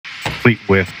complete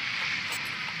with.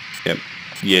 Yep.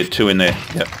 Yeah, 2 in there.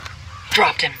 Yep.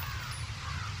 Dropped him.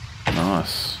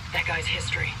 Nice. That guy's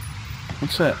history.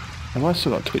 What's that? Have I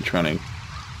still got Twitch running?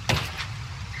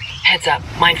 Heads up,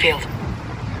 minefield.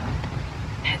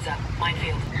 Heads up,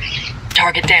 minefield.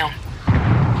 Target down.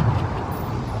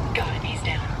 Got him, he's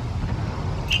down.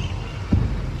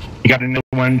 You got another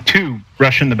one, 2,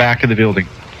 rush in the back of the building.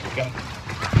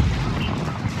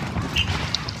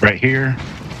 Right here.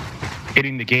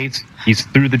 Hitting the gates. He's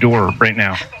through the door right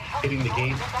now. Hitting the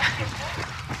gate.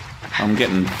 I'm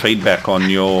getting feedback on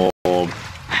your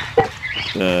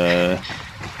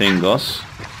thing, Goss.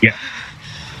 Yeah.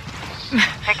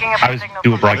 I was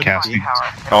doing broadcasting.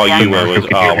 Oh, you were. Was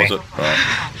it? Right.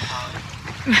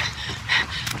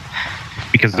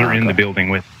 Because they're in the building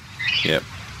with. Yep.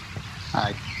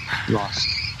 I lost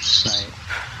sight.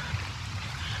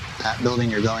 That building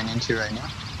you're going into right now?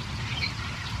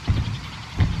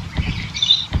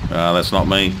 That's not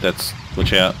me. That's...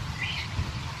 Watch out.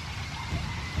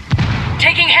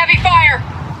 Taking heavy fire!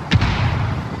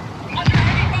 Under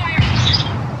heavy fire!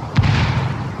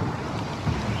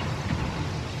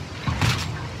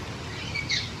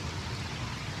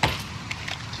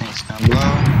 Tanks down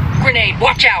below. Grenade,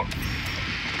 watch out!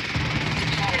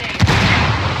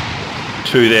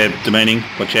 2 there, Demeaning.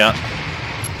 Watch out.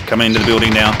 Coming into the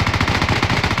building now.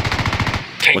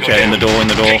 Watch out, in the door, in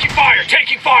the door. Taking fire,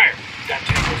 taking fire! That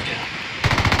tango's down.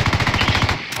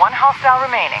 1 hostile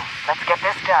remaining. Let's get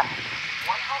this done.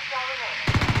 1 hostile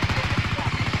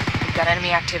remaining. We've got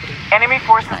enemy activity. Enemy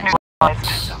forces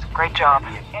neutralized. Great job.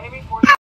 Enemy forces